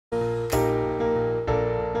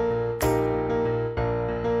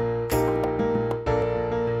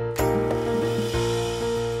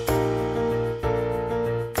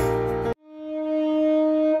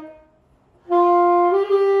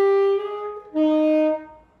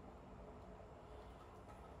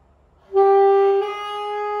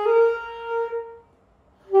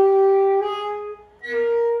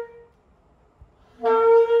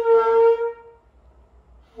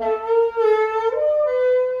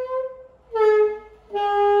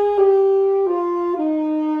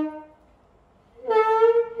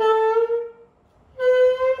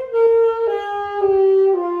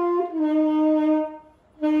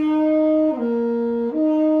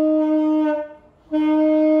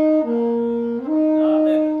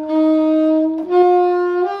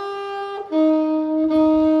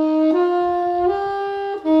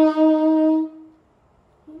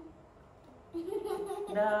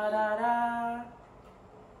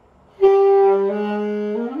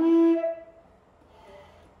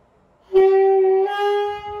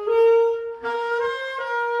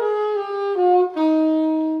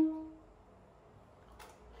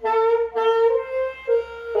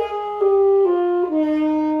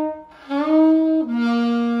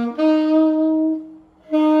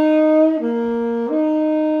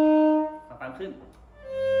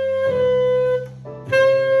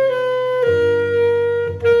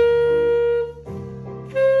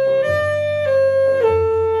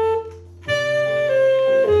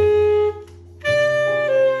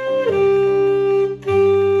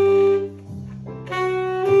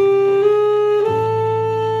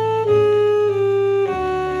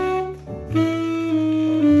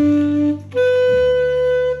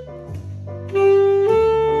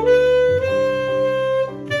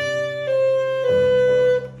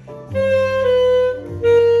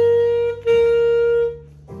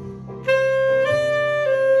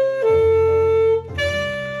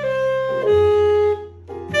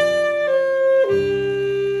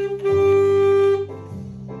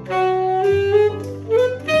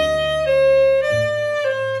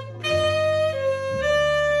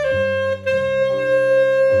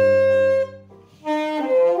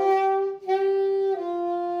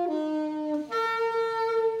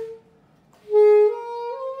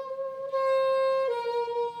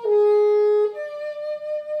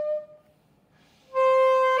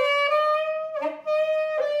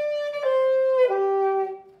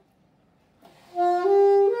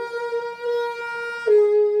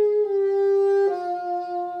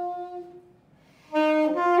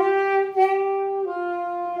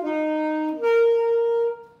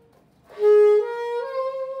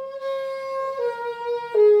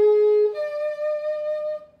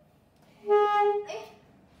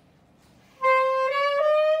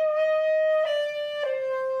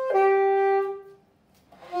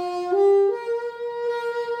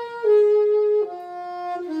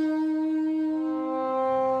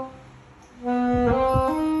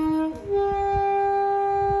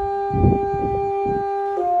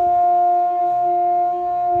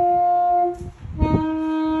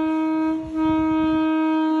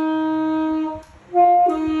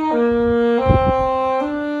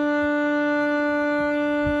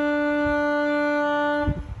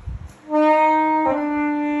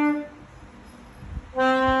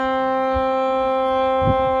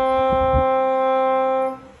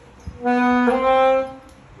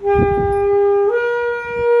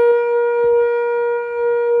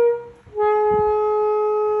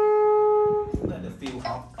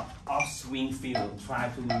swing feel, try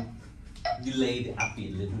to delay the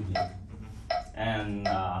upbeat a little bit, and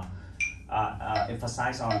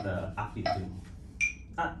emphasize on the upbeat too.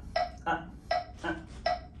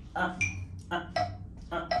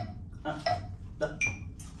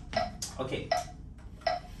 Okay.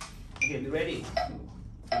 Okay, be ready. 2,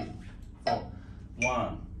 3, 4.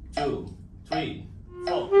 1, 2, 3,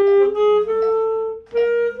 4.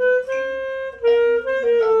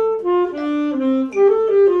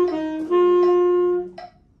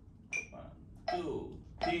 2,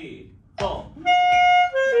 3, 4.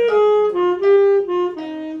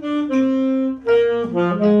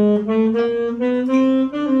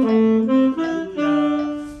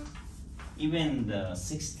 Even the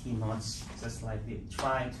 60 notes, just like this.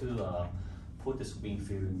 Try to put the swing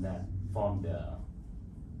feel in that from the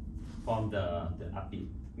upbeat.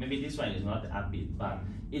 Maybe this one is not the upbeat, but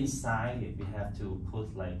inside it we have to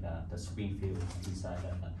put like the swing feel inside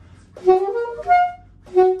that. You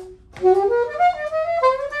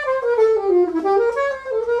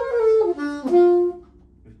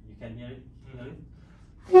can hear it? Hear it?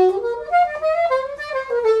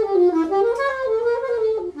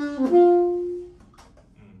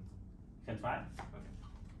 Can try? Okay.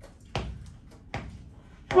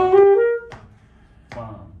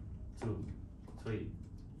 1, 2, 3,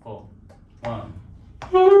 4. 1.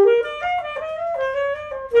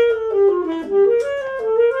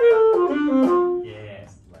 Yes,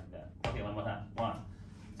 like that. Okay, one more time. 1,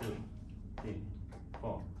 2, 3,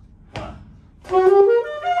 4. 1.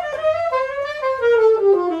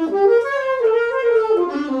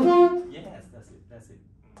 Yes, that's it. That's it.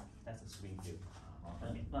 That's a swing feel.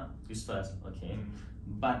 Okay, this first. Okay.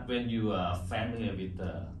 But when you are familiar with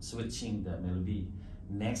switching the melody,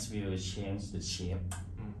 next we will change the shape.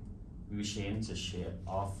 We will change the shape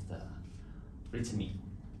of the rhythmic.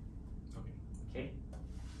 Okay. Okay.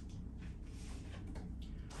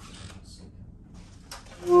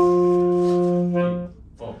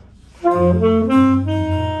 4.